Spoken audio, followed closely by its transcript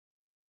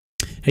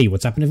Hey,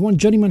 what's happening everyone?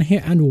 Journeyman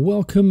here and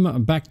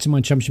welcome back to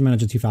my Championship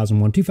Manager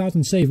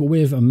 2001-2000 save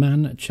with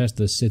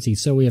Manchester City.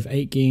 So we have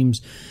 8 games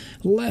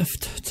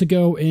left to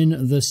go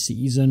in the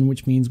season,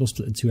 which means we'll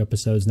split the 2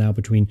 episodes now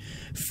between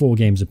 4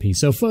 games apiece.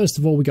 So first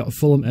of all, we got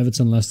Fulham,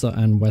 Everton, Leicester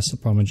and West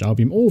Bromwich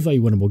Albion, all very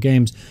winnable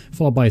games,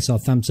 followed by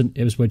Southampton,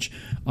 Ipswich,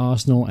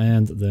 Arsenal,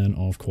 and then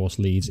of course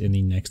Leeds in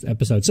the next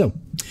episode. So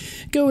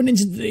going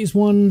into today's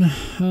one,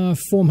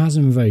 form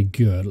hasn't been very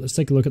good. Let's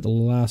take a look at the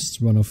last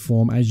run of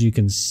form. As you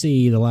can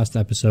see, the last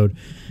episode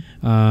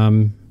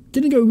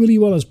didn't go really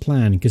well as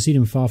planned,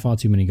 conceding far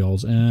too many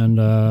goals, and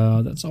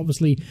that's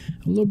obviously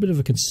a little bit of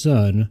a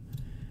concern.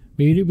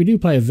 We do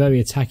play a very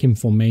attacking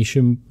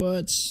formation,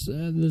 but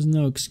there's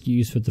no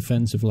excuse for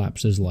defensive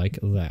lapses like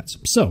that.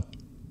 So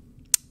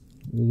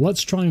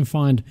let's try and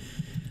find.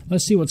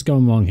 Let's see what's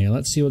going wrong here.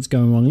 Let's see what's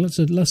going wrong. Let's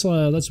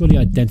really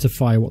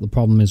identify what the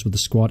problem is with the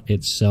squad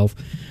itself.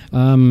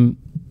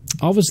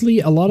 Obviously,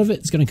 a lot of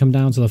it's going to come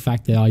down to the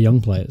fact they are young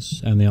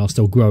players and they are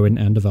still growing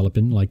and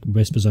developing. Like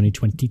Whisper's only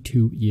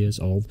 22 years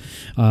old.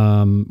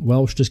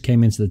 Welsh just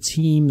came into the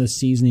team this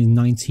season. He's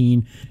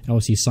 19.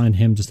 Obviously, signed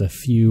him just a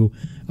few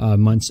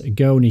months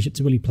ago, and he's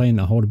to really play in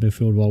that holding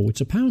midfield role,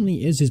 which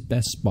apparently is his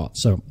best spot.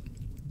 So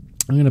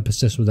I'm going to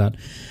persist with that.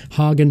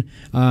 Hagen,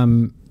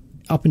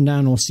 up and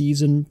down all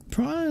season,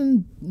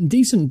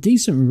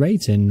 decent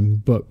rating,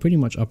 but pretty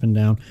much up and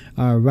down.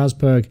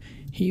 Rasberg,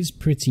 he's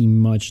pretty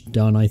much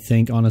done, I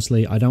think.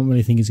 Honestly, I don't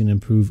really think he's going to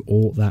improve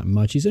all that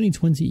much. He's only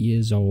 20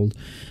 years old.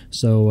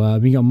 So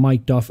we got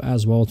Mike Duff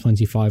as well,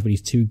 25, but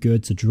he's too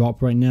good to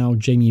drop right now.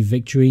 Jamie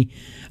Victory,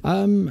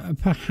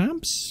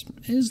 perhaps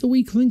is the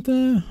weak link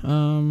there.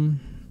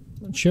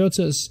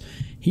 Shirtus,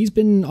 he's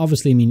been,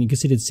 obviously, I mean, he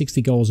conceded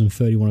 60 goals in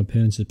 31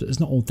 appearances, but it's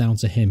not all down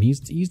to him.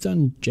 He's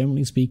done,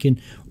 generally speaking,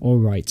 all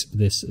right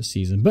this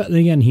season. But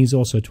again, he's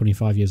also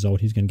 25 years old.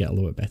 He's going to get a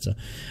little bit better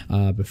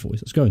before he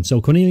starts going. So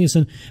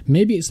Corneliuson,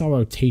 maybe it's our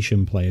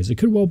rotation players. It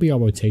could well be our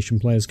rotation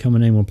players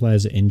coming in when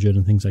players are injured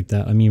and things like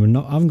that. I mean,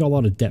 I haven't got a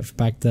lot of depth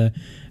back there.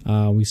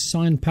 We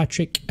signed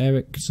Patrick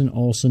Eriksson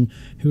Olsen,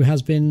 who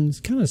has been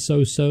kind of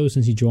so-so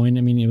since he joined.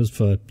 I mean, it was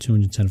for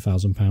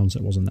 £210,000.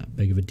 It wasn't that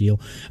big of a deal.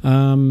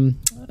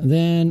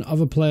 Then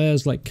other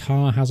players like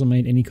Carr hasn't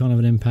made any kind of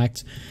an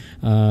impact.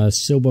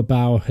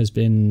 Silberbau has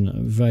been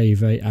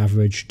very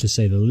average, to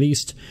say the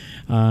least.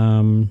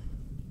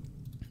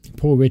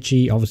 Poor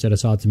Richie, obviously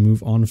it's hard to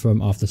move on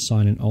from after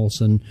signing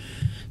Olsen.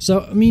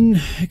 So, I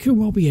mean, it could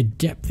well be a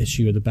depth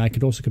issue at the back.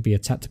 It also could be a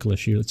tactical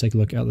issue. Let's take a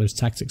look at those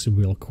tactics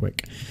real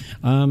quick.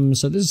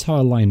 So this is how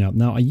I line up.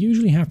 Now, I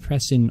usually have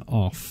pressing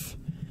off,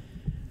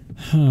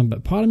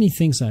 but part of me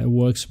thinks that it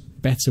works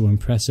better when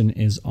pressing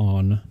is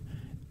on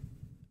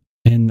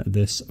in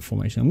this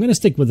formation. I'm going to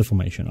stick with the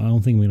formation. I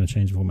don't think we're going to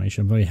change the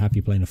formation. I'm very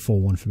happy playing a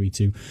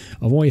 4-1-3-2.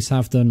 I've always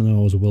have done and I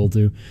always will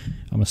do.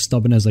 I'm as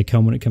stubborn as I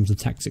come when it comes to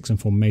tactics and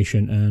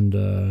formation, and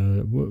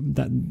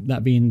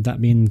that being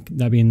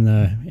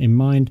in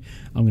mind,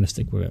 I'm going to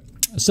stick with it.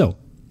 So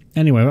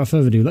anyway, without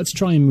further ado, let's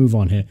try and move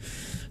on here.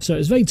 So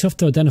it's very tough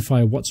to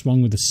identify what's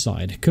wrong with the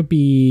side. It could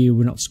be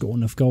we're not scoring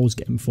enough goals,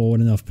 getting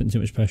forward enough, putting too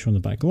much pressure on the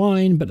back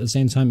line, but at the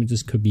same time, it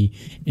just could be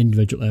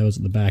individual errors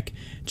at the back,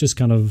 just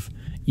kind of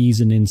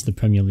easing into the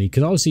Premier League.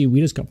 Because obviously, we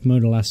just got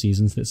promoted last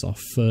season, so it's our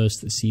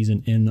first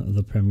season in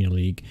the Premier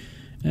League.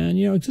 And,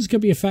 you know, it just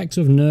could be a factor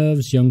of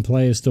nerves, young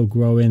players still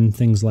growing,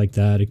 things like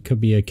that. It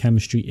could be a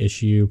chemistry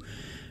issue.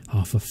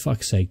 Oh, for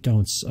fuck's sake,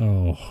 don't.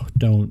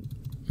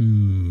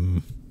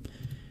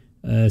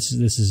 This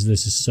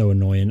is so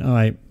annoying. All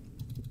right.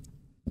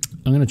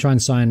 I'm going to try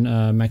and sign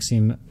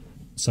Maxim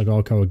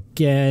Sagorko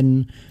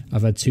again.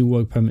 I've had 2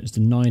 work permits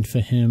denied for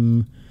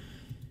him.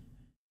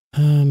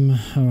 All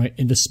right,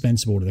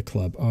 indispensable to the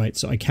club. All right,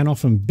 so I can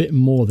offer him a bit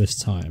more this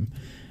time.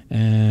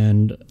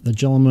 And the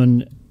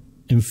gentleman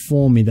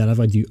informed me that if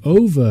I do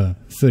over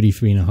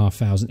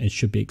 33,500, it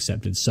should be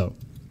accepted. So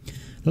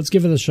let's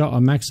give it a shot.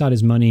 I'll max out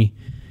his money.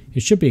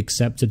 It should be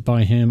accepted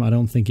by him. I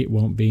don't think it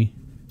won't be.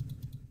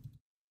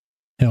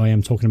 Here I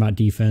am talking about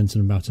defense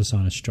and about to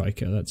sign a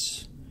striker.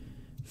 That's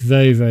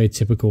very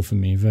typical for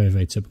me.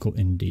 Very typical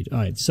indeed. All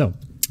right, so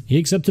he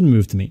accepted and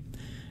moved to me.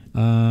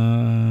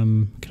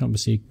 Can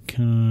obviously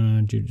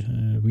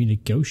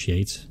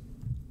renegotiate.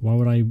 Why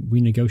would I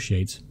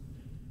renegotiate?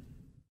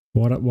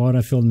 Why would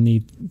I feel the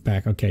need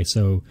back? Okay,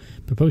 so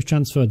proposed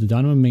transfer to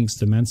Dynamo Minsk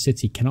to Man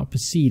City cannot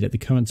proceed at the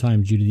current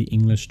time due to the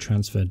English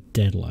transfer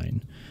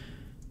deadline.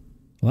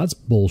 Well, that's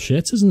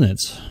bullshit, isn't it?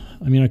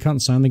 I mean, I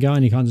can't sign the guy,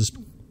 and he can't just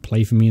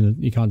play for me.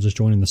 You can't just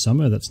join in the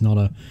summer. That's not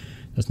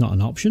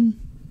an option.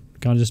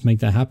 Can't I just make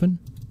that happen?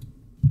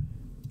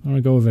 I'm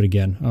gonna go over it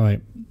again.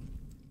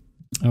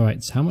 All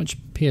right, so how much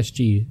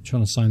PSG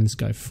trying to sign this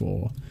guy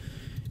for?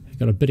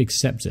 Got a bid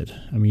accepted.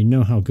 I mean, you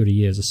know how good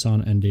he is,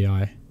 Asana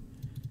NDI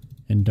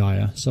and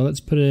Dyer. So let's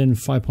put it in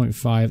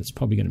 5.5. It's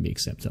probably going to be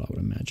accepted, I would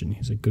imagine.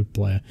 He's a good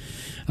player.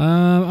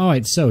 All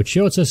right, so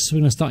Chiotis, we're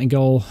going to start in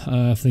goal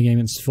for the game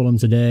against Fulham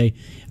today.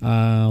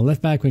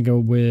 Left back, we go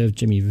with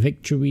Jimmy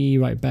Victory.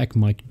 Right back,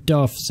 Mike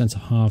Duff. Centre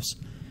halves,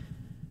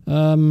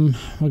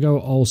 we'll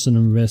go Olsen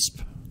and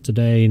Risp.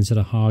 today instead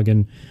of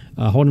Hagen.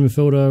 Holding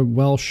midfielder,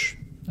 Welsh.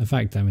 In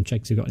fact, I haven't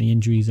checked if you've got any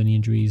injuries.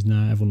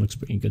 Nah, everyone looks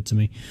pretty good to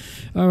me.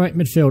 All right,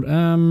 midfield.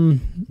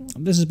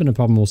 This has been a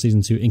problem all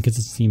season too.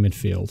 Inconsistency in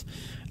midfield.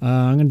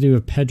 I'm going to do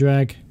a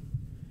Predrag,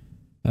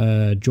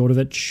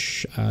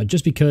 Djordjevic,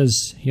 just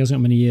because he hasn't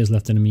got many years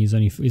left in him. He's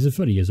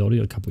 30 years old. He's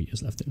got a couple of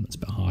years left in him. That's a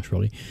bit harsh,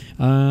 probably.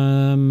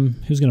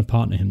 Who's going to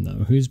partner him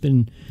though? Who's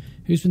been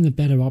the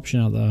better option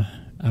out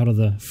of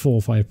the 4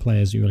 or 5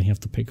 players you really have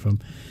to pick from?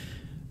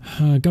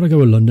 Got to go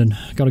with London.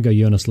 Got to go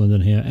Jonas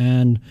London here,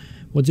 and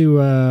we'll do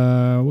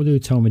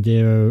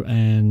Tomadero,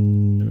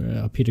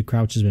 and Peter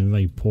Crouch has been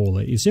very poor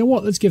lately. So you know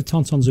what? Let's give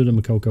Tonton Zula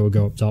Makoko a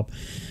go up top.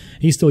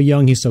 He's still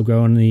young. He's still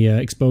growing. The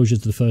exposure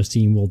to the first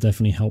team will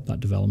definitely help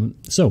that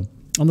development. So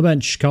on the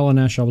bench, Carla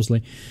Nash,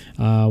 obviously.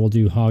 We'll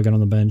do Hagen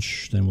on the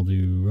bench. Then we'll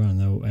do, I don't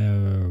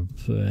know,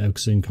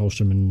 Eriksson,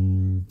 Kolstrom,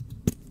 and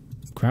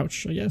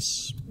Crouch, I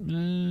guess.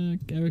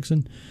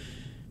 Eriksson.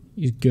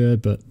 He's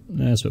good, but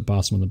let's put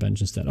Barsom on the bench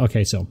instead.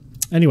 Okay, so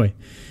anyway,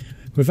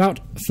 without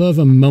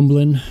further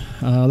mumbling,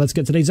 let's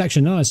get today's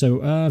action.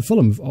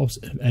 Fulham,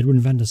 Edwin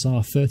van der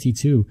Sar,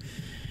 32.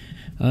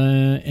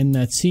 In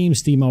their team,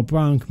 Steve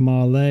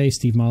Malbranc,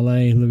 Steve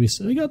Marley, Lewis.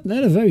 They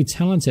had a very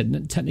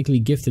talented, technically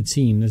gifted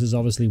team. This is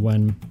obviously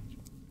when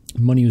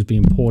money was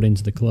being poured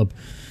into the club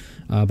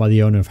by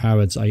the owner of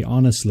Harrods.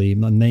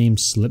 My name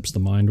slips the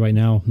mind right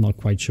now. I'm not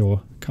quite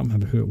sure. Can't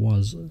remember who it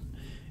was.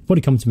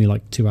 Probably come to me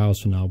like 2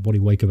 hours from now. Probably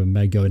wake up in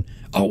bed going,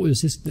 "Oh, it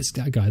was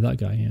that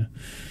guy, yeah."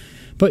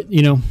 But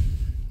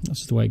that's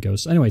just the way it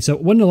goes. Anyway, so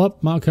 1-0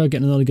 up. Mark Kerr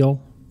getting another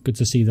goal. Good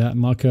to see that.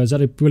 Mark Kerr's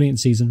had a brilliant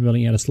season. Really,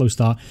 he had a slow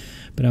start,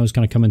 but now he's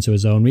kind of come into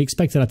his own. We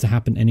expected that to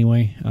happen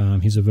anyway.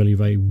 He's a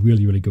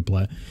really good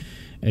player.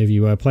 If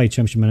you play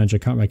Championship Manager, I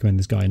can't recommend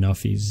this guy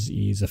enough.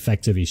 He's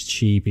effective. He's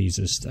cheap. He's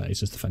just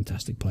a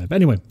fantastic player. But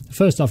anyway,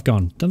 first half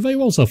gone. Done very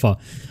well so far.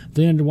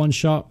 They ended 1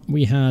 shot.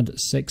 We had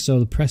 6. So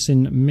the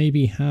pressing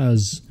maybe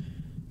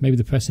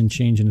the pressing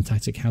change in the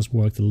tactic has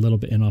worked a little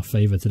bit in our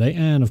favour today.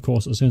 And of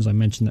course, as soon as I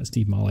mentioned that,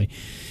 Steve Marley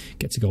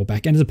gets a goal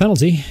back. And there's a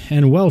penalty.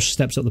 And Welsh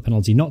steps up the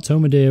penalty. Not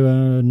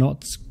Tomadera,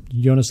 not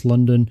Jonas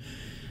London.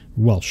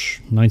 Welsh,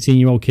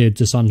 19-year-old kid,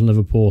 just signed to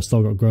Liverpool,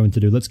 still got growing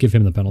to do. Let's give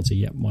him the penalty.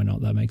 Yeah, why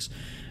not? That makes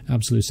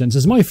absolute sense.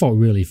 It's my fault,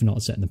 really, for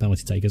not setting the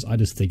penalty takers. I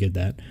just figured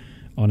that,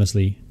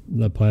 honestly,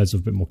 the players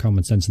have a bit more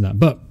common sense than that.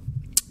 But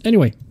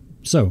anyway,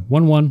 so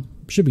 1-1,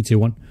 should be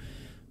 2-1,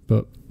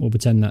 but we'll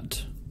pretend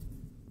that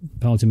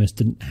penalty miss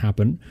didn't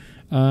happen.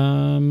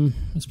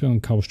 Let's put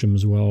on Kolstrom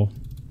as well.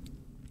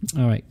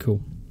 All right,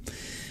 cool.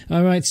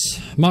 All right,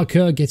 Mark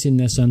Kerr gets in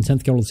there, son.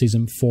 10th goal of the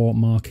season for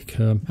Mark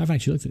Kerr. I've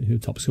actually looked at who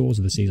the top scorers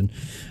of the season.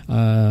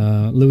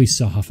 Louis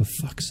Saha, for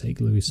fuck's sake,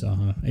 Louis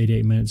Saha.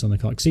 88 minutes on the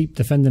clock. See,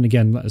 defending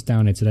again let us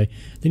down here today.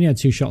 Then he had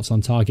 2 shots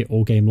on target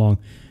all game long.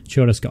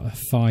 Chiodas got a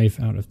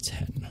 5 out of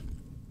 10.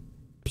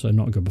 So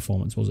not a good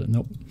performance, was it?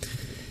 Nope.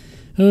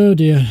 Oh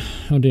dear.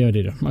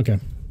 Okay.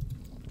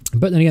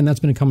 But then again, that's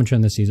been a common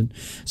trend this season.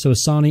 So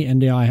Asani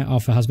NDI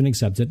offer has been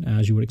accepted,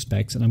 as you would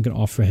expect, and I'm going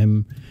to offer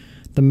him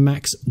the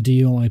max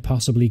deal I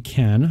possibly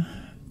can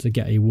to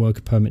get a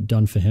work permit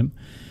done for him.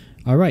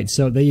 All right,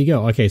 so there you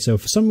go. Okay, so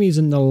for some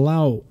reason they'll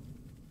allow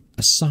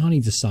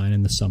Asani to sign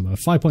in the summer.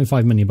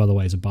 5.5 million, by the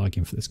way, is a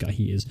bargain for this guy.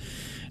 He is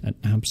an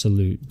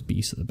absolute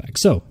beast at the back.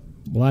 So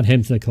we'll add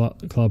him to the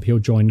club. He'll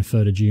join the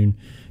 3rd of June,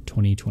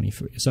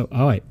 2023. So,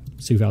 all right,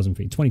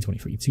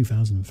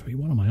 2003.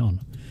 What am I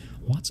on?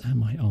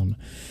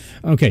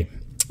 Okay,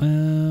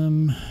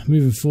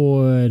 moving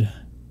forward,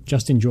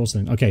 Justin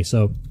Josselin. Okay,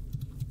 so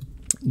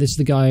this is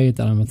the guy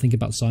that I'm thinking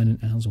about signing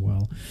as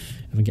well.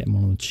 If I get him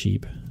on the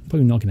cheap.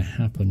 Probably not going to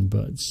happen,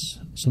 but it's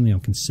something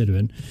I'm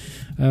considering.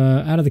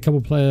 Added a couple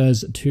of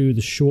players to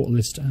the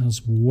shortlist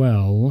as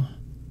well.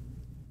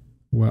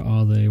 Where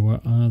are they?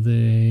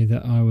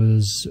 That I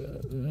was...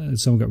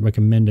 someone got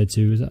recommended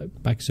to. Is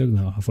that Bakasoglu?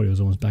 No, I thought he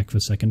was almost back for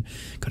a second.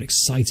 Got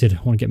excited.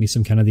 I want to get me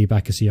some Kennedy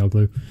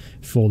Bakasoglu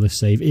for this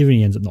save. Even if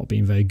he ends up not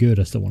being very good,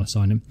 I still want to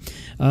sign him.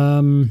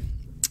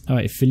 All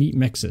right, Philippe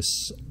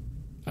Mexis.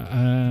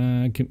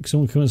 Can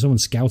someone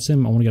scout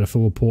him? I want to get a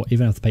full report.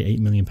 Even if I have to pay £8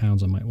 million,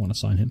 I might want to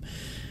sign him.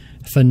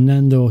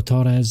 Fernando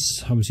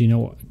Torres. Obviously, you know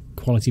what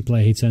quality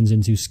player he turns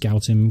into.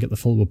 Scout him, get the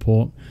full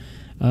report.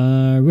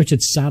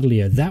 Richard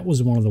Sadlier. That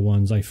was one of the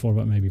ones I thought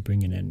about maybe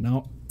bringing in.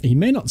 Now, he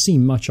may not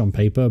seem much on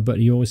paper, but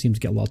he always seems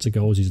to get lots of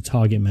goals. He's a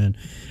target man,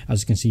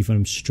 as you can see from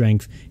his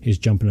strength, his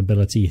jumping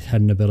ability, his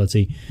heading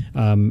ability.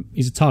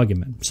 He's a target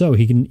man, so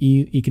he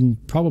can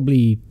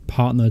probably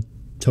partner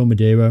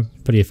Tomadera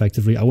pretty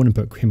effectively. I wouldn't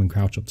put him and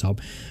Crouch up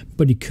top,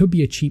 but he could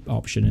be a cheap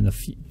option.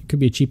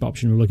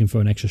 We're looking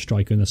for an extra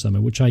striker in the summer,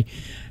 which I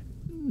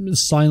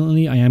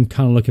am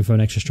kind of looking for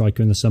an extra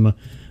striker in the summer.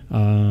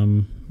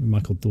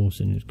 Michael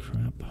Dawson is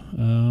crap.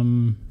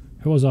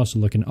 Who was I also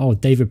looking at? Oh,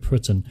 David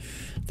Prutton.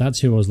 That's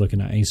who I was looking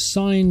at. He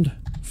signed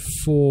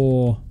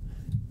for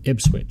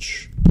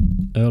Ipswich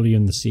earlier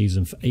in the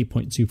season for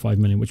 8.25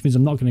 million, which means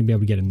I'm not going to be able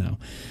to get him now.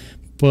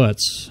 But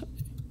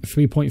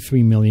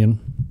 3.3 million.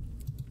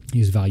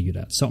 he's valued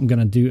at. So what I'm going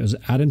to do is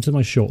add him to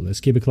my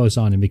shortlist, keep a close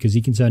eye on him, because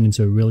he can turn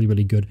into a really,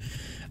 really good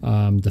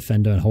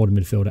defender and holding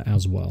midfielder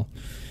as well.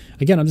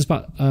 Again, I'm just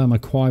about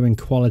acquiring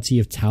quality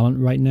of talent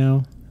right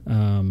now,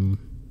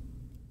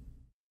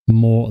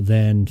 more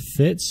than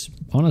fits,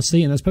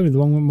 honestly, and that's probably the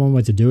wrong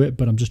way to do it,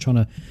 but I'm just trying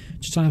to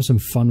have some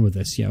fun with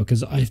this, you know,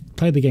 because I've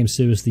played the game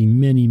seriously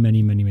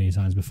many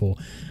times before,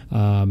 so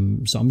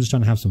I'm just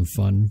trying to have some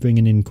fun,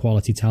 bringing in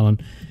quality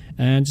talent,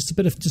 and just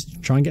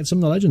try and get some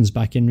of the legends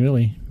back in,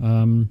 really.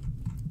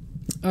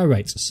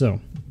 Alright, so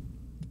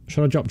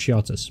should I drop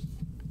Chiatis?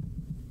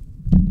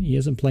 He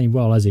isn't playing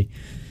well, has he?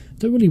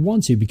 Don't really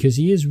want to, because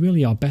he is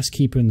really our best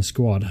keeper in the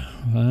squad.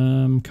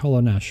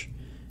 Carlo Nash.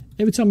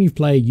 Every time you've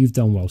played, you've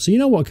done well. So you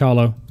know what,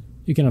 Carlo?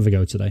 You can have a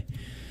go today.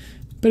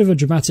 Bit of a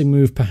dramatic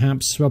move,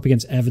 perhaps. We're up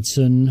against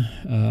Everton.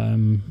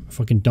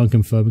 Fucking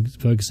Duncan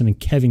Ferguson and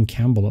Kevin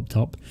Campbell up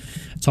top.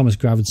 Thomas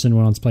Gravenson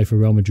went on to play for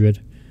Real Madrid.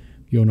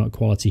 You're not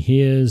quality.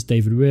 Here's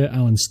David Weir,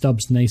 Alan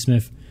Stubbs,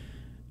 Naismith,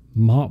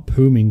 Mark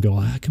Poom in goal.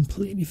 I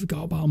completely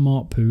forgot about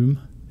Mark Poom.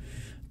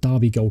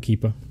 Derby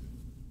goalkeeper.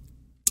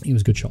 He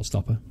was a good shot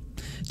stopper.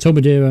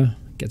 Tobadera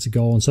gets a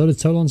goal, and so did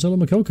Tolan Solo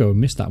Makoko.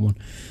 Missed that one.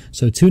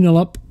 So 2-0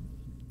 up.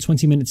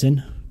 20 minutes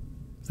in,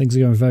 things are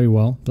going very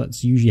well.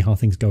 That's usually how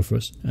things go for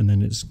us, and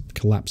then it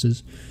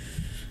collapses.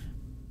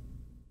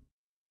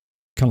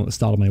 Kind of at the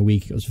start of my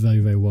week, it goes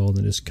very well, and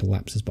it just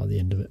collapses by the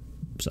end of it.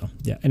 So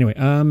yeah. Anyway,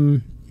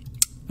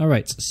 all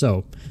right.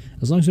 So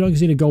as long as we don't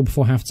concede a goal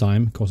before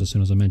halftime, of course, as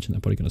soon as I mention,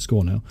 they're probably going to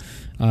score now.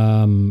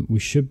 We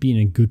should be in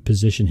a good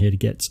position here to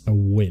get a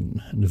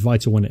win, and the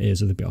vital one it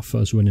is. It'll be our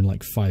first win in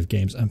like 5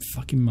 games, and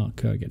fucking Mark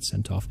Kerr gets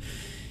sent off.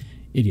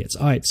 Idiots.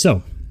 All right,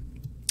 so.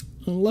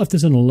 Left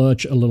us in a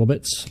lurch a little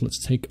bit.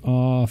 Let's take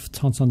off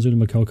Tantanzulu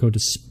Makoko,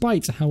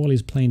 despite how well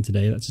he's playing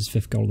today. That's his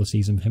 5th goal of the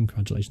season for him.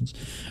 Congratulations.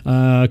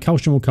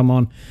 Kalstrom will come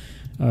on.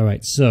 All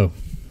right, so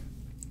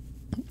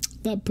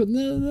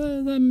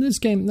this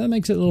game, that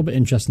makes it a little bit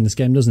interesting, this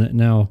game, doesn't it?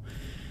 Now,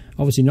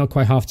 obviously not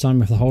quite halftime. We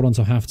have to hold on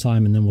to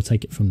halftime, and then we'll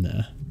take it from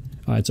there.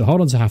 All right, so hold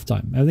on to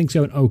halftime. Everything's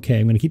going okay.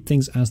 I'm going to keep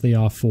things as they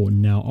are for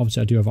now.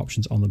 Obviously, I do have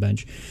options on the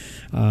bench.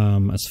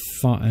 As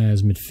far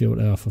as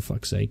midfielder, for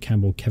fuck's sake,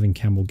 Kevin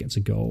Campbell gets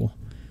a goal.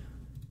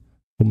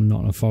 I'm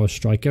not a Forest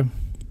striker.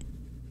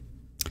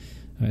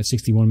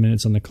 61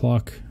 minutes on the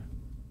clock.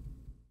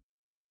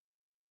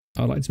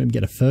 I'd like to maybe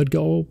get a 3rd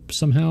goal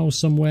somehow,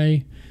 some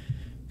way.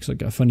 Because I've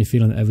got a funny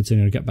feeling that Everton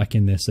are going to get back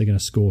in this. They're going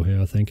to score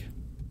here, I think.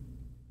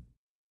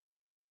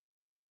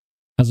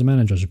 As a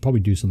manager, I should probably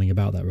do something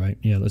about that, right?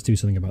 Yeah, let's do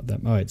something about that.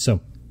 All right, so.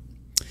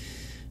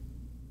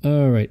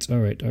 All right.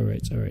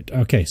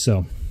 Okay,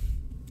 so.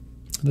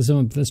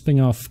 Let's bring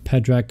off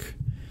Pedrak,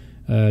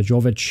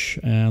 Jovic,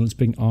 and let's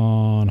bring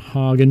on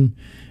Hagen.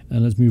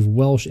 And let's move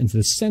Welsh into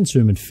the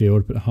centre of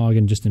midfield, put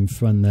Hagen just in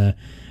front there.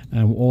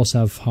 And we'll also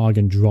have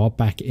Hagen drop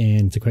back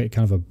in to create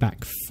kind of a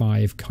back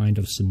 5 kind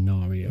of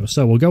scenario.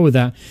 So we'll go with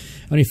that.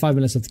 Only 5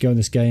 minutes left to go in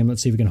this game.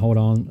 Let's see if we can hold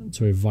on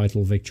to a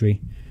vital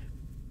victory.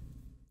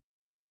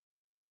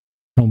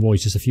 Come on,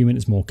 boys, just a few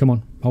minutes more. Come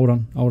on, hold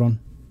on.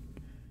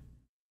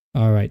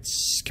 All right,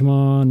 come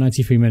on,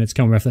 93 minutes.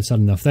 Come on, ref, that's had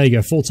enough. There you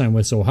go, full-time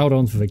whistle. Hold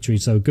on for victory.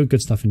 So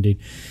good stuff indeed.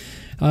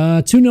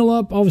 2-0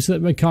 up. Obviously,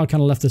 that red card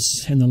kind of left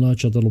us in the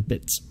lurch a little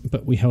bit,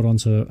 but we held on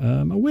to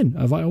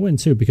a vital win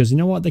too, because you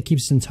know what? That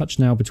keeps us in touch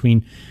now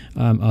between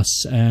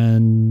us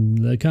and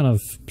the kind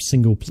of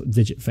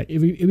single-digit fate.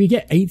 If we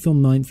get 8th or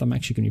 9th, I'm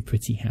actually going to be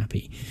pretty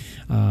happy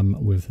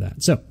with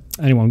that. So,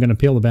 anyway, I'm going to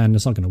appeal the ban.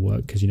 It's not going to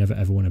work because you never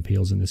ever win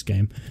appeals in this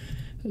game.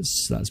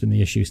 That's been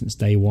the issue since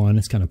day one.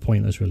 It's kind of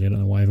pointless, really. I don't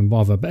know why I even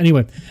bother. But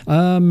anyway,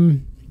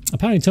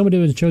 apparently Tomadou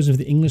was chosen for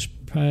the English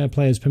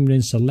Players Premier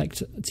League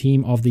Select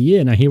Team of the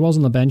Year. Now, he was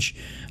on the bench.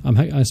 I'm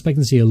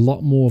expecting to see a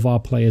lot more of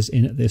our players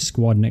in this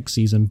squad next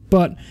season.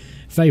 But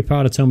very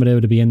proud of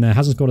Tomadou to be in there.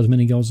 Hasn't scored as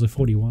many goals as I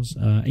thought he was.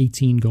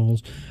 18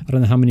 goals. I don't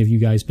know how many of you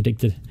guys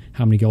predicted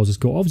how many goals he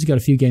scored. Obviously, got a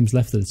few games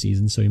left of the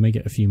season, so he may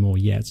get a few more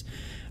yet.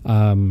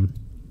 But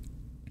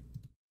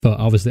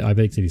obviously, I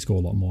predicted he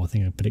scored a lot more. I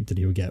think I predicted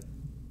he would get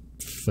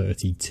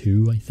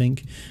 32, I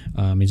think.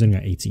 He's only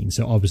got 18,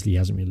 so obviously he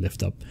hasn't really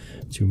lived up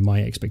to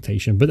my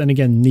expectation. But then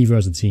again, neither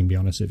has the team, be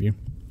honest with you.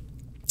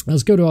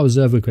 Let's go to our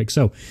reserve real quick.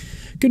 So,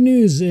 good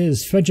news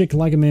is Frederick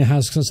Lagomir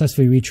has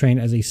successfully retrained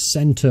as a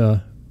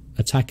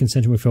attacking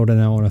centre midfielder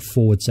now on a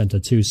forward centre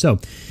too. So,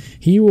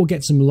 he will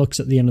get some looks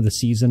at the end of the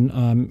season.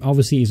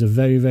 Obviously, he's a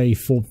very, very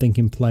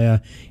forward-thinking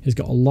player. He's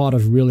got a lot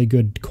of really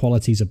good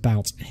qualities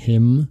about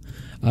him.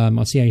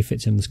 I'll see how he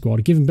fits in the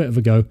squad. Give him a bit of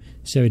a go.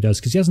 See how he does,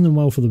 because he hasn't done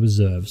well for the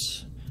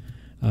reserves.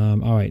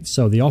 Alright,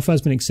 so the offer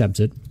has been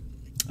accepted.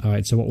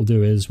 Alright, so what we'll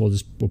do is we'll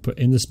put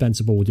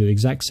indispensable. We'll do the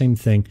exact same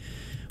thing.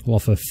 We'll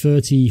offer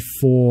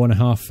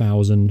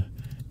 34,500,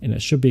 and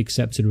it should be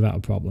accepted without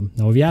a problem.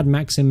 Now, if you add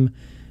Maxim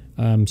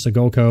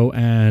Sagolko,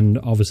 and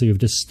obviously we've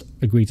just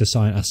agreed to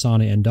sign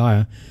Asani and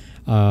Dyer,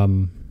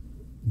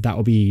 that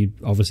will be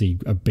obviously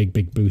a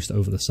big boost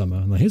over the summer.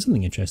 And here's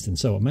something interesting.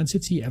 So Man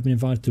City have been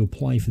invited to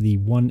apply for the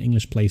one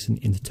English place in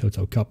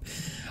Intertoto Cup.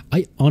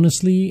 I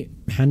honestly,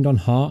 hand on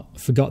heart,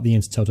 forgot the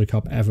Intertoto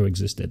Cup ever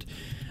existed.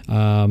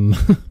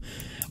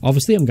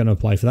 Obviously, I'm going to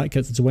apply for that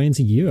because it's a way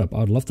into Europe.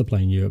 I'd love to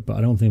play in Europe, but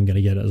I don't think I'm going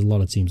to get it. There's a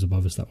lot of teams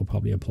above us that will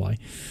probably apply.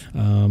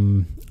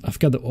 I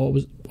forgot that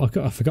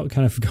I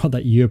forgot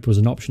that Europe was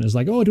an option. It's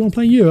like, oh, do you want to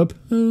play in Europe?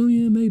 Oh,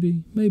 yeah,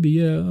 maybe,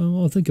 yeah.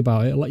 I'll think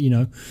about it. I'll let you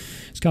know.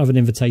 It's kind of an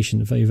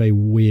invitation. Very, very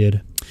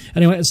weird.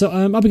 Anyway, so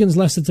up against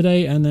Leicester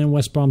today, and then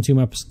West Brom, two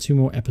more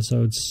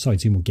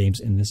games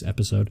in this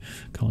episode.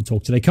 Can't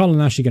talk today. Carl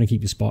and Ashley going to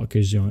keep your spot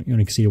because you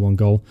only conceded 1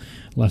 goal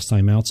last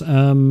time out.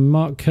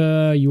 Mark,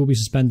 you will be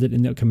suspended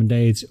in the upcoming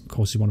days. Of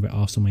course, you want to be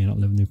Arsenal when you not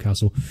live in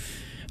Newcastle.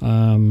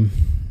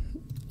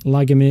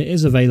 Lagomir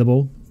is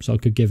available, so I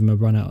could give him a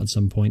run out at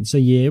some point. So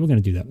yeah, we're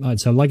going to do that. All right,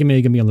 so Lagomir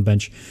going to be on the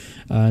bench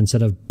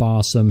instead of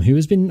Barsom, who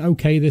has been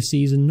okay this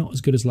season, not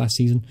as good as last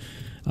season.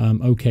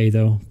 Okay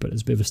though, but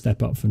it's a bit of a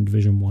step up from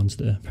Division 1 to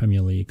the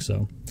Premier League,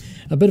 so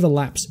a bit of a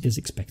lapse is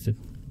expected.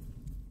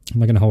 I'm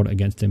not going to hold it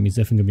against him. He's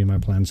definitely going to be in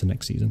my plans for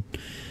next season.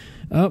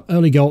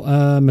 Early goal,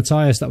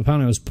 Matthias, that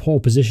apparently was poor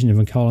positioning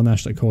from Carl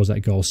Nash that caused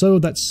that goal. So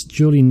that's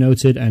duly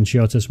noted, and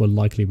Chiotis will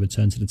likely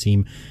return to the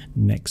team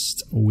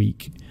next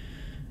week.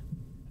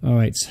 All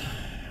right,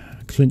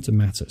 Clint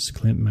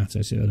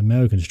Mattis, an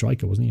American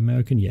striker, wasn't he?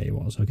 American? Yeah, he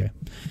was. Okay.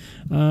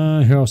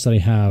 Who else did he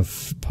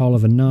have? Paolo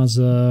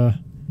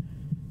Vanaza,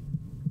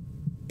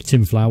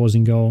 Tim Flowers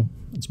in goal.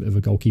 That's a bit of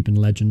a goalkeeping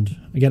legend.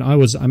 Again,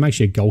 I'm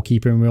actually a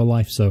goalkeeper in real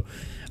life, so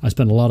I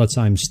spent a lot of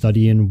time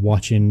studying,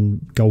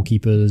 watching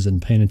goalkeepers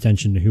and paying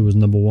attention to who was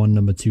number 1,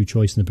 number 2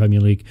 choice in the Premier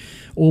League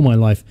all my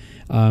life.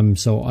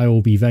 So I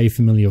will be very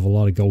familiar with a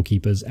lot of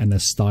goalkeepers and their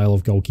style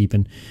of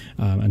goalkeeping.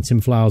 And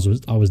Tim Flowers,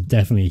 I was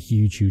definitely a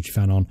huge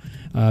fan on.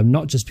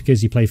 Not just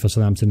because he played for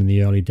Southampton in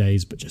the early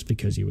days, but just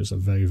because he was a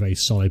very, very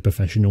solid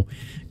professional.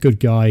 Good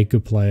guy,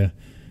 good player.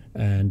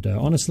 And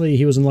honestly,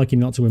 he was unlucky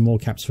not to win more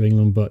caps for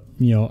England, but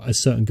a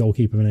certain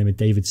goalkeeper by the name of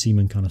David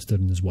Seaman kind of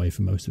stood in his way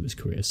for most of his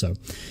career. So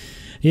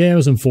yeah, it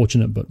was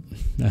unfortunate, but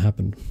that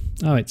happened.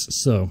 All right,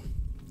 so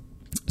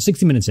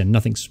 60 minutes in,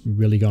 nothing's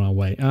really gone our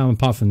way.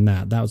 Apart from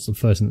that was the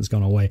first thing that's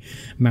gone our way.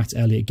 Matt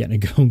Elliott getting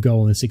a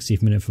goal in the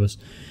 60th minute for us.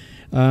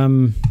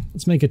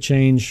 Let's make a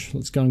change.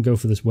 Let's go and go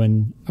for this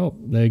win. Oh,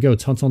 there you go.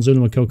 Tonton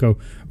Zulu Makoko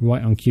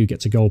right on cue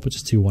gets a goal, puts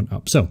us 2-1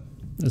 up. So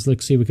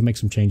let's see if we can make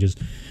some changes.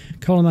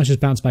 Colin Nash has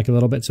bounced back a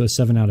little bit to a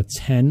 7 out of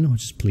 10,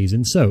 which is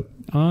pleasing. So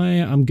I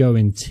am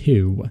going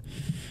to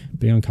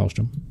bring on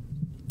Karlstrom.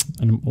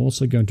 And I'm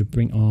also going to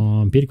bring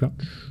on Peter Crouch.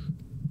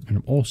 And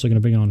I'm also going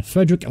to bring on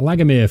Frederick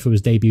Lagomir for his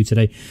debut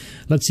today.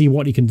 Let's see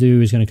what he can do.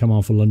 He's going to come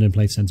on for London,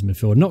 play centre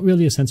midfielder. Not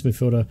really a centre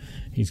midfielder.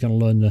 He's going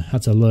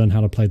to learn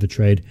how to play the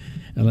trade.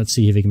 And let's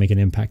see if he can make an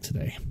impact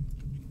today.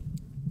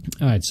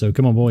 All right, so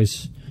come on,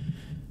 boys.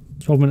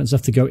 12 minutes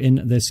left to go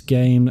in this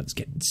game. Let's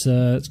get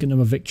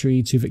another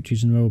victory. 2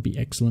 victories in a row would be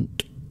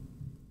excellent.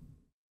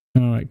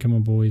 All right, come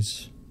on,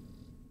 boys.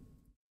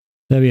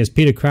 There he is,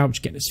 Peter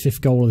Crouch, getting his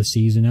 5th goal of the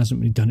season. Hasn't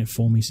really done it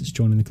for me since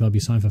joining the club.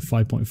 He signed for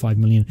 5.5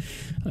 million.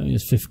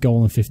 His 5th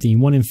goal in 15.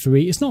 1 in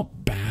 3. It's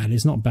not bad.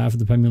 It's not bad for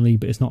the Premier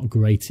League, but it's not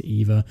great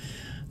either.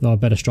 There are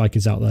better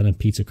strikers out there than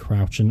Peter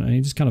Crouch, and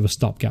he's just kind of a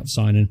stopgap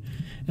signing.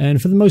 And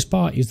for the most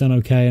part, he's done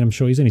okay, and I'm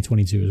sure he's only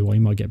 22 as well. He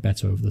might get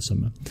better over the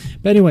summer.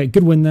 But anyway,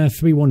 good win there.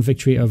 3-1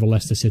 victory over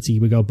Leicester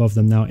City. We go above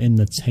them now in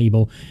the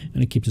table,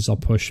 and it keeps us our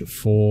push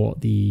for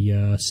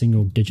the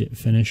single-digit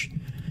finish.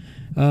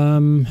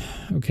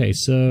 Okay,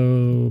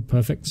 so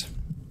perfect.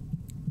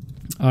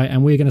 All right,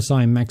 and we're going to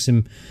sign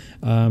Maxim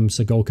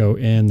Sagolko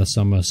in the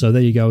summer. So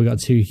there you go. We got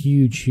 2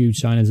 huge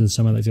signings in the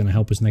summer that's going to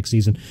help us next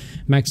season.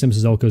 Maxim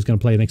Sagolko is going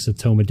to play next to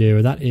Tom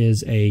Madeira. That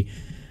is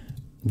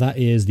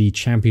the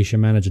Championship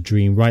manager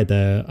dream right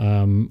there.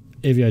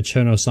 If you had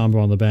Cherno Samba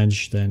on the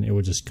bench, then it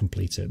would just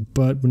complete it.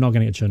 But we're not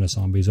going to get Cherno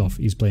Samba. He's off.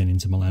 He's playing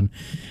Inter Milan,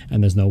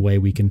 and there's no way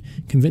we can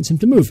convince him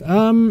to move.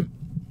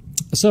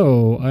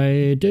 So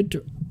I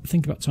did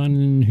think about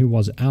signing, who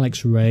was it?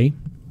 Alex Ray.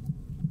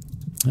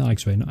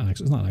 Alex Ray, not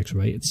Alex. It's not Alex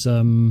Ray. It's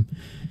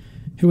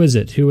who is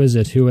it?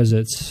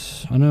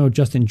 I know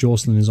Justin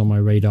Jorslin is on my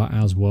radar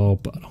as well,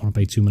 but I don't want to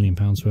pay £2 million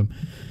for him,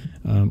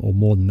 or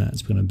more than that.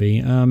 It's going to be.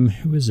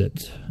 Who is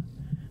it?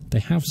 They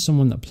have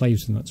someone that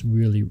plays them that's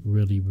really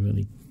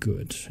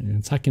good. An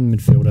attacking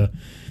midfielder.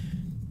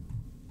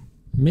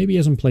 Maybe he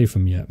hasn't played for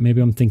him yet.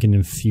 Maybe I'm thinking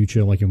in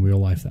future, like in real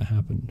life, that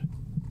happened.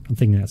 I'm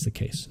thinking that's the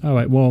case. All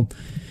right, well,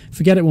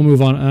 forget it. We'll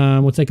move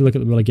on. We'll take a look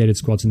at the relegated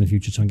squads in the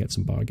future, try and get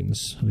some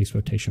bargains, at least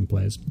rotation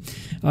players.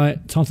 All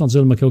right, Tonton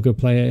Zulu Makoko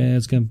player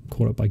is going to be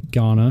caught up by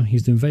Ghana.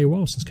 He's doing very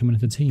well since coming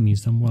into the team.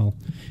 He's done well.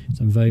 He's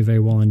done very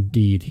well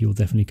indeed. He will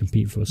definitely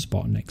compete for a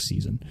spot next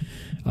season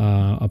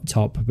up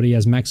top. But he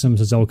has Maxim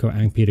Sazolko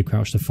and Peter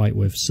Crouch to fight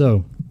with.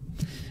 So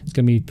it's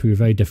going to be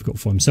very difficult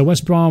for him. So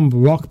West Brom,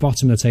 rock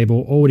bottom of the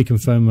table, already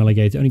confirmed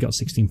relegated, only got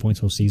 16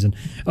 points all season,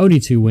 only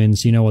 2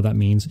 wins. You know what that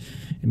means.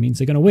 It means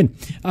they're going to win.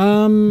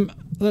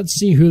 Let's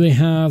see who they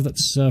have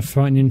that's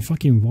frightening.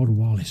 Fucking Rod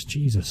Wallace.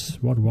 Jesus,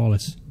 Rod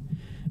Wallace.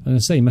 was going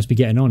to say, he must be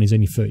getting on. He's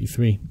only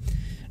 33.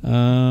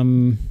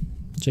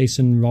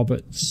 Jason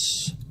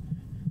Roberts.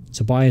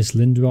 Tobias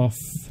Lindroth.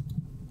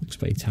 Looks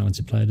very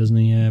talented player, doesn't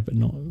he? Yeah, but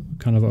not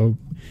kind of... don't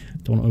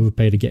want to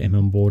overpay to get him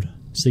on board.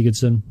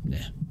 Sigurdsson? Nah.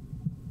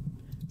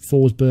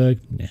 Forsberg?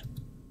 Nah.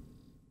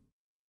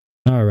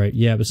 Alright,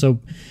 yeah, but so...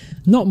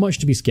 Not much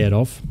to be scared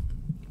of.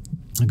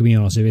 I'm going to be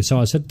honest with you. So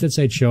I did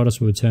say Chiodos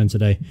will return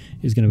today.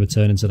 He's going to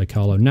return instead of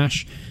Carlo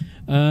Nash.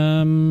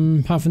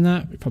 Apart from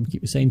that, we probably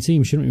keep the same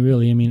team, shouldn't we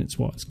really? I mean, it's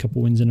a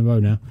couple wins in a row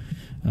now.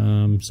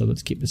 So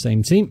let's keep the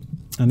same team.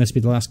 And this will be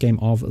the last game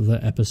of the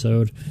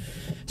episode.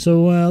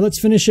 So let's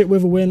finish it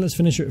with a win. Let's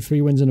finish it with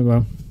 3 wins in a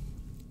row.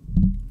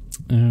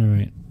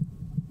 Alright.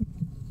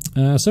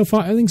 So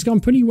far, everything's gone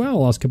pretty well the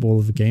last couple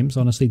of the games.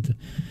 Honestly,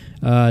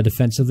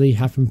 defensively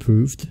have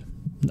improved.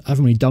 I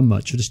haven't really done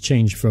much. I just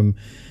changed from...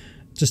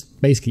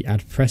 Just basically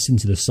add press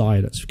into the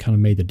side. That's kind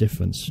of made the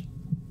difference.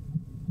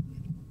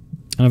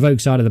 And I'm very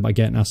excited about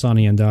getting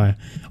Asani and Dyer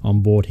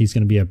on board. He's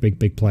going to be a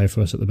big player for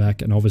us at the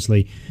back. And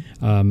obviously,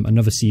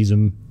 another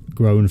season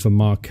grown from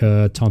Mark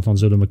Tonton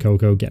Zuda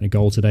Makoko getting a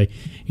goal today.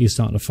 He's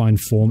starting to find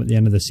form at the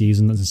end of the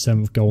season. That's his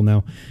 7th goal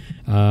now.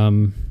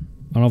 And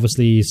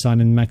obviously,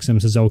 signing Maxim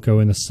Sissoko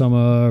in the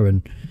summer.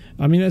 And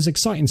I mean, there's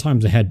exciting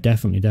times ahead,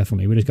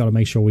 definitely. We just got to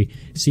make sure we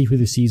see through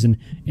the season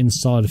in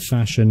solid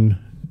fashion,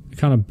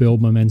 kind of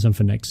build momentum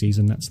for next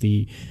season. That's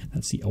the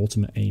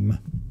ultimate aim.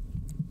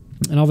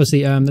 And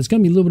obviously, there's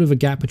going to be a little bit of a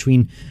gap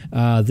between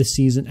this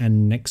season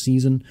and next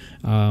season.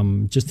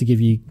 Just to give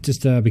you,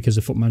 because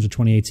the Football Manager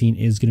 2018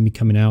 is going to be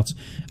coming out.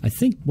 I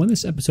think when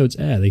this episode's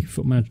air, the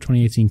Football Manager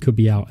 2018 could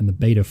be out in the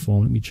beta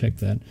form. Let me check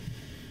that.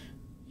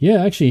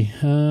 Yeah, actually,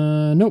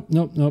 nope.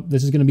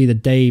 This is going to be the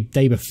day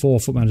before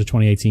Football Manager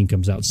 2018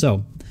 comes out.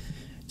 So,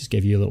 just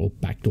gave you a little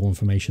backdoor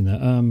information there.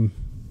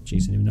 Jeez, I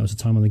didn't even notice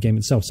the time on the game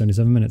itself.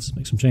 77 minutes.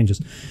 Make some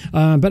changes.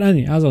 But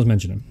anyway, as I was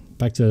mentioning,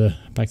 back to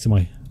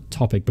my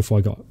topic before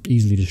I got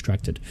easily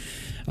distracted.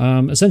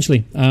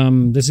 Essentially,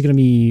 this is going to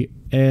be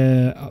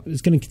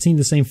it's going to continue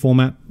the same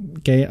format.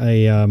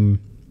 Okay,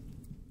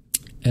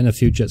 in the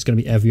future, it's going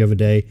to be every other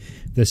day.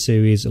 This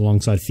series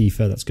alongside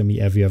FIFA, that's going to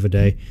be every other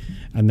day,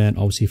 and then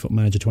obviously Football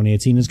Manager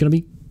 2018 is going to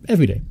be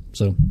every day.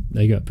 So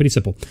there you go, pretty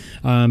simple.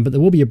 But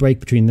there will be a break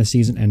between this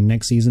season and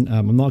next season.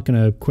 I'm not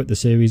going to quit the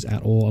series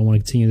at all. I want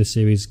to continue the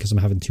series because I'm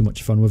having too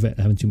much fun with it,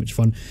 having too much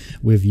fun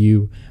with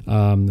you,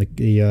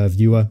 the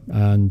viewer,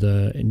 and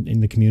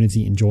in the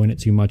community, enjoying it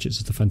too much. It's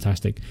just a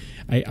fantastic...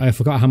 I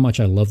forgot how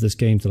much I love this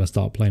game till I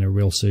start playing a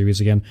real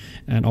series again,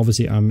 and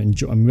obviously I'm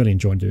really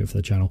enjoying doing it for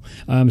the channel.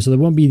 So there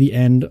won't be the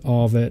end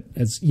of it.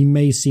 You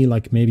may see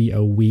like maybe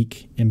a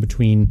week in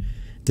between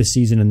this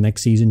season and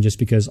next season, just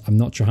because I'm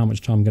not sure how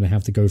much time I'm going to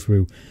have to go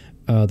through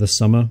the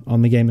summer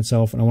on the game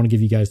itself, and I want to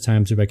give you guys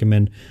time to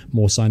recommend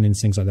more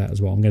sign-ins, things like that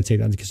as well. I'm going to take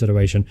that into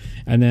consideration,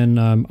 and then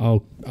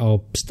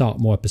I'll start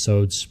more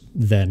episodes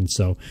then.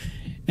 So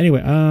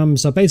anyway,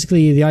 so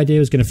basically the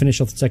idea is going to finish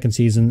off the 2nd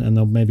season, and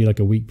there'll maybe like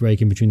a week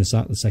break in between the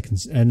start of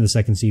the end of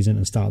the 2nd season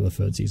and start of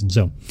the 3rd season.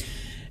 So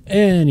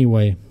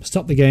anyway,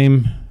 stop the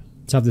game.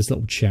 Let's have this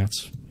little chat.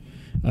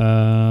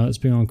 Let's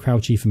bring on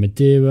Crouchy for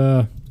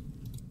Madeira.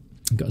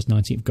 Got his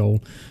 19th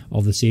goal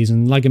of the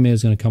season. Lagomir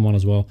is going to come on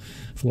as well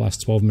for the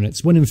last 12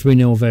 minutes. Winning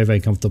 3-0 very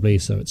comfortably,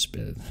 so it's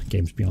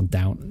game's beyond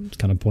doubt. It's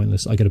kind of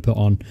pointless. I got to put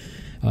on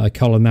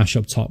Colin Nash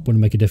up top. Wouldn't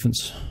make a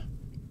difference.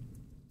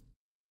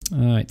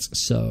 Alright,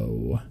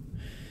 so...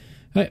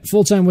 Alright,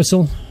 full-time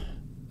whistle.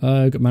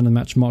 Got man of the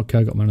match. Mark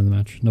Kerr got man of the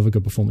match. Another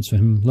good performance for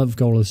him. 11th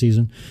goal of the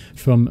season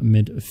from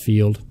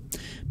midfield.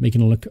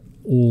 Making it look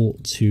all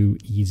too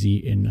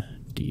easy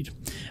indeed.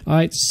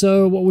 Alright,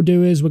 so what we'll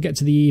do is we'll get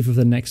to the eve of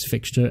the next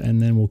fixture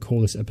and then we'll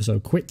call this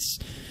episode quits.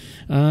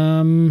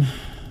 Because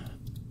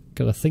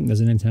I think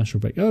there's an international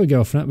break. Oh, we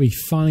go. We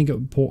finally got a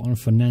report on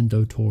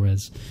Fernando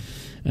Torres.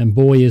 And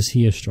boy, is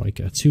he a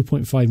striker.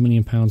 £2.5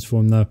 million for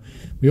him, though.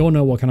 We all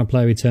know what kind of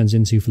player he turns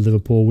into for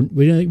Liverpool.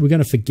 We're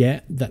going to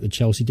forget that the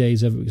Chelsea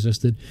days ever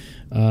existed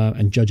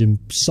and judge him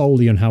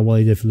solely on how well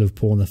he did for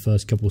Liverpool in the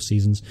first couple of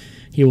seasons.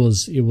 He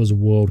was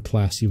world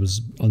class. He was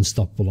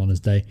unstoppable on his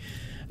day.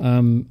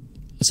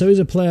 So he's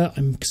a player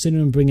I'm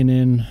considering bringing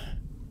in.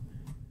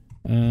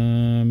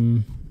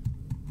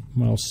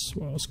 What else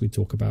can we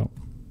talk about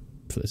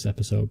for this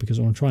episode? Because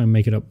I want to try and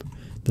make it up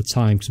the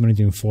time, because I'm only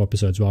doing 4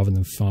 episodes rather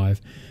than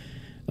 5.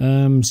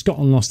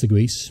 Scotland lost to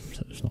Greece,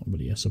 so it's not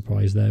really a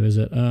surprise there, is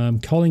it?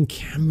 Colin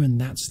Cameron,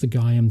 that's the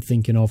guy I'm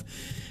thinking of.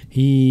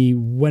 He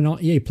went on,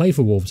 he played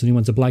for Wolves and he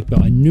went to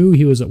Blackburn. I knew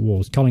he was at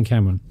Wolves. Colin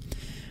Cameron.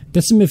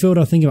 That's a midfielder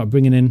I'm thinking about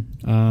bringing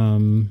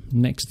in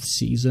next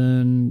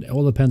season. It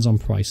all depends on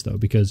price, though,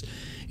 because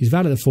he's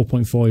valued at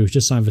 4.4. He was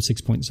just signed for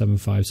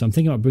 6.75, so I'm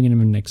thinking about bringing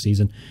him in next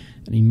season,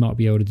 and he might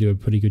be able to do a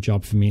pretty good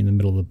job for me in the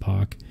middle of the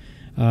park.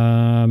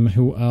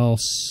 Who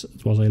else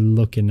was I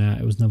looking at?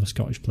 It was another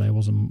Scottish player. It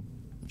wasn't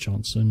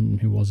Johnson.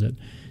 Who was it?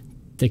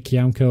 Dick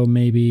Yanko,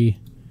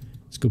 maybe.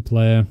 It's a good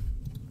player.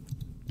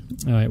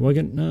 All right, well,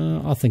 again,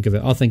 I'll think of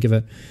it. Add it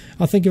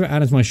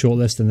to my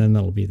shortlist, and then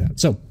that'll be that.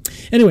 So,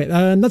 Anyway,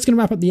 that's going to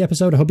wrap up the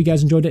episode. I hope you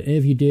guys enjoyed it.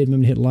 If you did,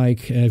 remember to hit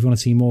like. If you want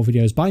to see more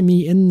videos by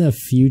me in the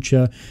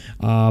future,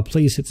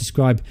 please hit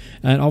subscribe.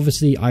 And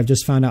obviously, I've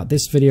just found out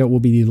this video will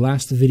be the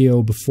last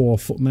video before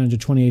Football Manager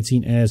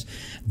 2018 airs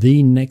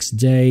the next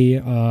day,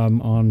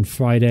 on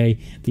Friday,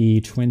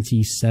 the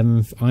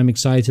 27th. I'm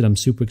excited. I'm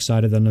super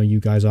excited. I know you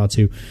guys are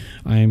too.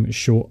 I'm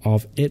sure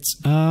of it.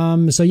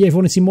 So yeah, if you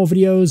want to see more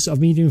videos of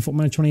me doing Football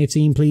Manager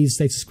 2018, please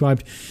stay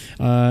subscribed.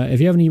 If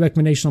you have any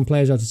recommendations on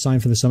players I have to sign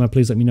for the summer,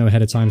 please let me know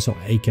ahead of time so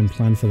I can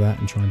plan for that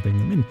and try and bring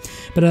them in.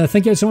 But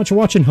thank you guys so much for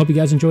watching. Hope you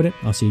guys enjoyed it.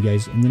 I'll see you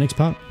guys in the next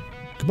part.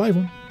 Goodbye,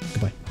 everyone.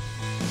 Goodbye.